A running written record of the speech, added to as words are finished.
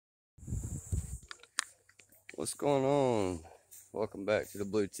What's going on? Welcome back to the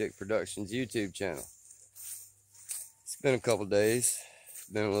Bluetick.Productions YouTube channel. It's been a couple days.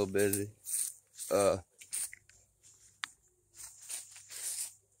 Been a little busy.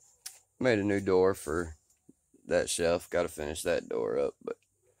 Made a new door for that shelf. Got to finish that door up. But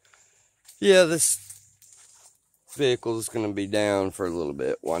yeah, this vehicle is going to be down for a little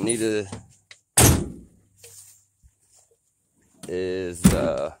bit. Juanita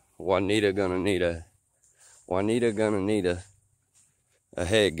gonna need a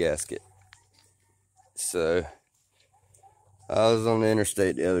head gasket. So I was on the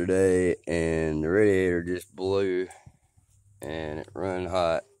interstate the other day and the radiator just blew and it ran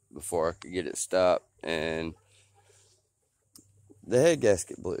hot before I could get it stopped, and the head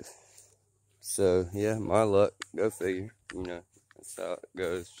gasket blew. So yeah, my luck, go figure, you know, that's how it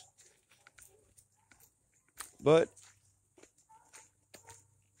goes. But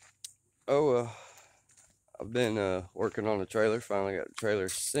oh well, I've been working on the trailer. Finally got the trailer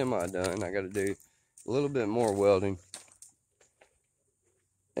semi done. I got to do a little bit more welding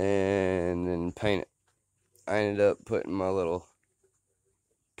and then paint it. I ended up putting my little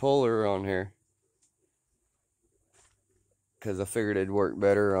puller on here because I figured it'd work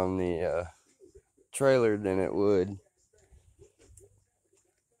better on the trailer than it would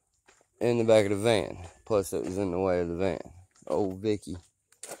in the back of the van. Plus it was in the way of the van. Old Vicky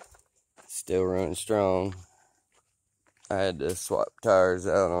still running strong. I had to swap tires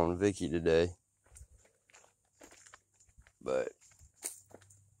out on Vicky today, but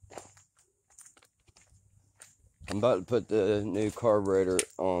I'm about to put the new carburetor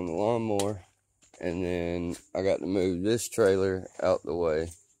on the lawnmower, and then I got to move this trailer out the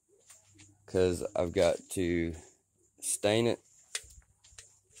way because I've got to stain it.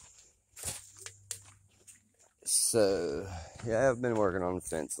 So yeah, I've been working on the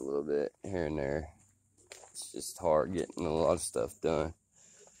fence a little bit here and there. It's just hard getting a lot of stuff done.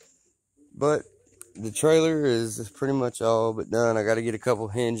 But the trailer is pretty much all but done. I got to get a couple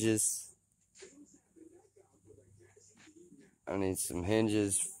hinges. I need some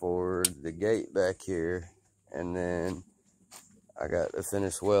hinges for the gate back here, and then I got to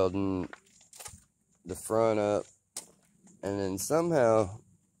finish welding the front up, and then somehow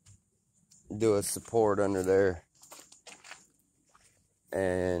do a support under there.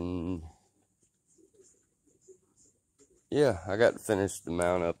 And yeah, I got to finish the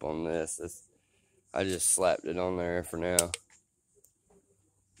mount up on this. I just slapped it on there for now.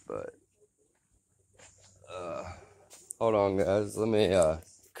 But hold on, guys. Let me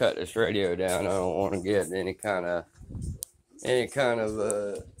cut this radio down. I don't want to get any kind of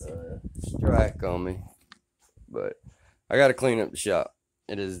strike on me. But I got to clean up the shop.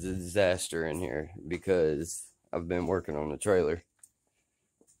 It is a disaster in here because I've been working on the trailer.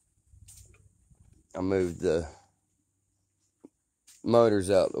 I moved the motors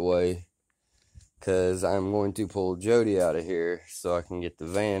out the way because I'm going to pull Jody out of here so I can get the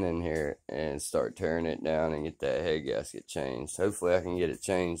van in here and start tearing it down and get that head gasket changed. Hopefully I can get it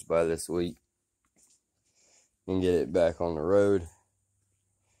changed by this week and get it back on the road.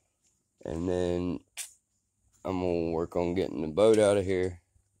 And then I'm going to work on getting the boat out of here.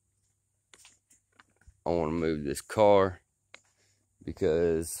 I want to move this car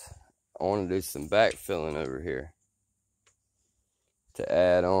because I want to do some backfilling over here to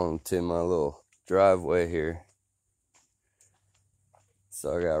add on to my little driveway here,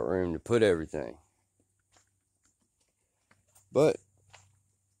 so I got room to put everything. But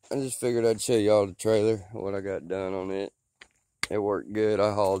I just figured I'd show y'all the trailer, what I got done on it. It worked good.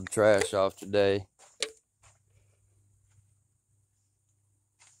 I hauled trash off today,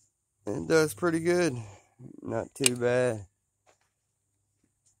 and it does pretty good, not too bad.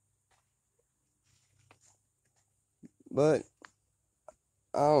 But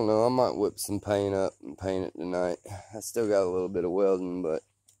I don't know, I might whip some paint up and paint it tonight. I still got a little bit of welding, but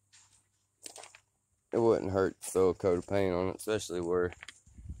it wouldn't hurt to throw a coat of paint on it, especially where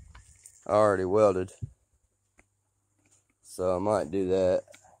I already welded. So I might do that.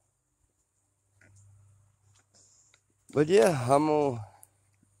 But yeah, I'm gonna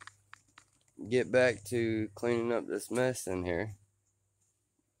get back to cleaning up this mess in here.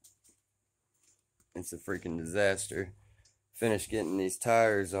 It's a freaking disaster. Finish getting these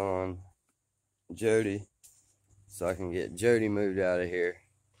tires on Jody so I can get Jody moved out of here.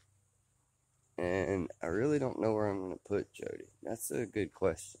 And I really don't know where I'm going to put Jody. That's a good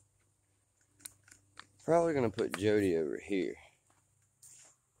question. Probably going to put Jody over here.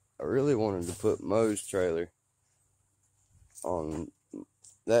 I really wanted to put Mo's trailer on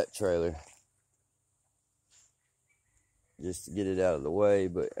that trailer just to get it out of the way,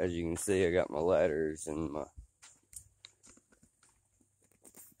 but as you can see, I got my ladders and my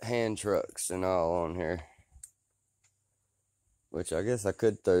hand trucks and all on here, which I guess I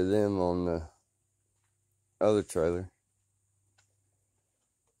could throw them on the other trailer.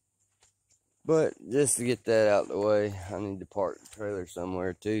 But just to get that out of the way, I need to park the trailer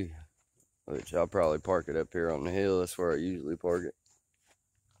somewhere too, which I'll probably park it up here on the hill. That's where I usually park it.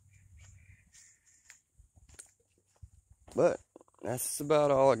 But that's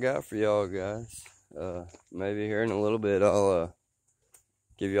about all I got for y'all guys. Maybe here in a little bit I'll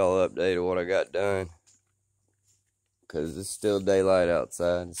give y'all an update of what I got done, because it's still daylight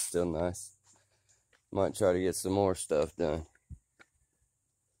outside. It's still nice. Might try to get some more stuff done.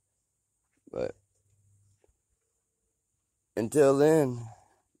 But until then,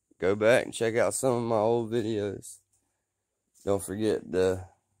 go back and check out some of my old videos. Don't forget to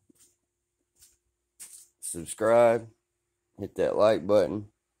subscribe, hit that like button,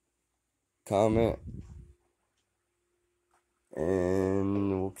 comment,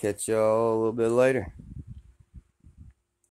 and we'll catch y'all a little bit later.